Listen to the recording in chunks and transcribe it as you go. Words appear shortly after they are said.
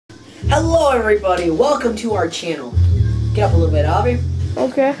Hello everybody, welcome to our channel. Get up a little bit, Avi.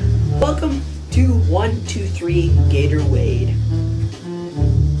 Okay. Welcome to 123 Gator Wade.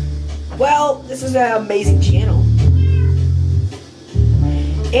 Well, this is an amazing channel.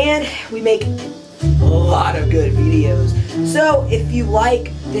 And we make a lot of good videos. So if you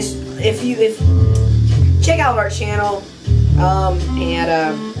like this, check out our channel,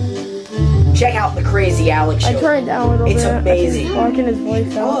 check out the Crazy Alex show. I turned it down a little bit. It's amazing. He's barking his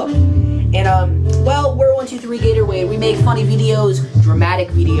voice out. And well, we're 123 Gator Wade. We make funny videos, dramatic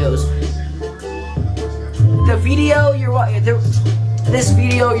videos. This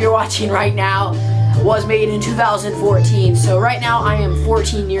video you're watching right now was made in 2014. So right now I am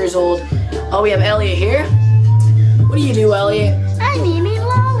 14 years old. Oh, we have Elliot here. What do you do, Elliot? I'm eating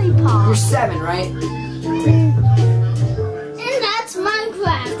lollipop. You're 7, right? And that's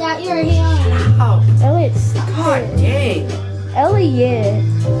Minecraft that you're hearing. Oh, Elliot, stop God it. dang. Elliot.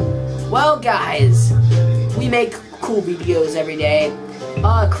 Well, guys, we make cool videos every day.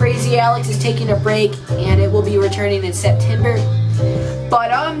 Crazy Alex is taking a break, and it will be returning in September.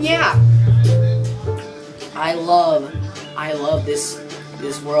 But yeah, I love this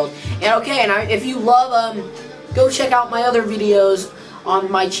world. And okay, and if you love go check out my other videos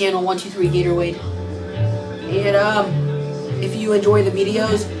on my channel 123 Gator Wade. And if you enjoy the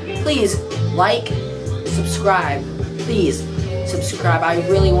videos, please like, subscribe. Please subscribe. I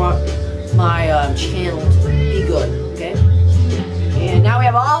really want my channel to be good. Okay. And now we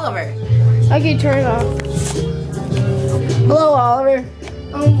have Oliver. Okay, turn it off. Hello, Oliver.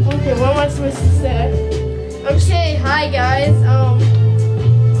 Okay, what am I supposed to say? I'm saying hi, guys.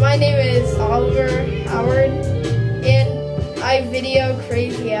 My name is Oliver Howard, and I video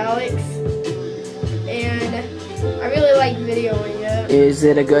Crazy Alex, and I really like videoing it. Is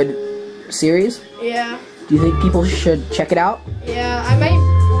it a good series? Yeah. Do you think people should check it out? Yeah, I might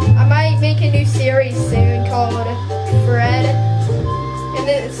make a new series soon called Fred, and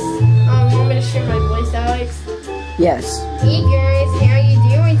it's I'm gonna share my voice, Alex. Yes. Hey guys, how you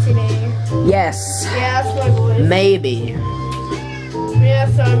doing today? Yes. Yeah, that's my voice. Maybe. Yeah,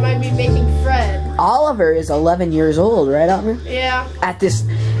 so I might be making Fred. Oliver is 11 years old, right, Oliver? Yeah.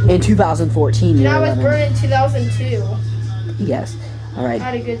 In 2014. And you're I was 11. born in 2002. Yes. All right. I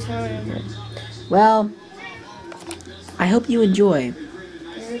had a good time. Well, I hope you enjoy.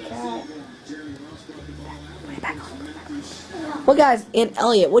 You're a cat. Well, guys, and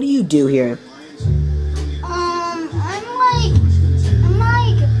Elliot, what do you do here? I'm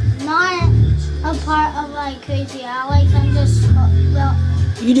not a part of like Crazy Alex. I'm just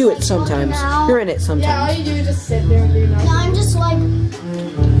You do it sometimes. out. You're in it Yeah, all sometimes. you do is just sit there and do nothing. no, I'm just like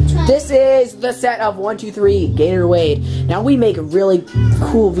trying. This is the set of 123 Gator Wade. Now we make really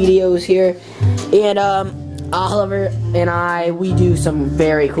cool videos here, and Oliver and we do some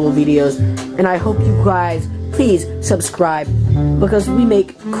very cool videos, and I hope you guys please subscribe because we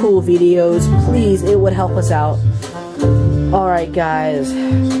make cool videos. Please, it would help us out. All right, guys.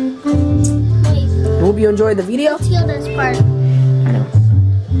 Wait, Hope you enjoyed the video. let's hear this part. I know.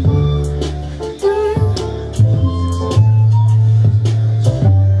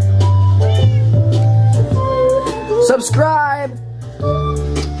 Subscribe.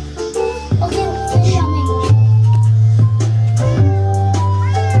 Okay, say something.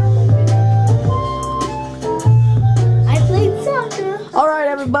 I played soccer. All right,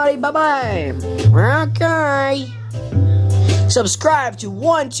 everybody. Bye-bye. Okay. Subscribe to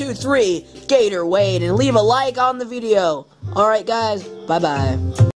 123 Gator Wade and leave a like on the video. All right, guys. Bye-bye.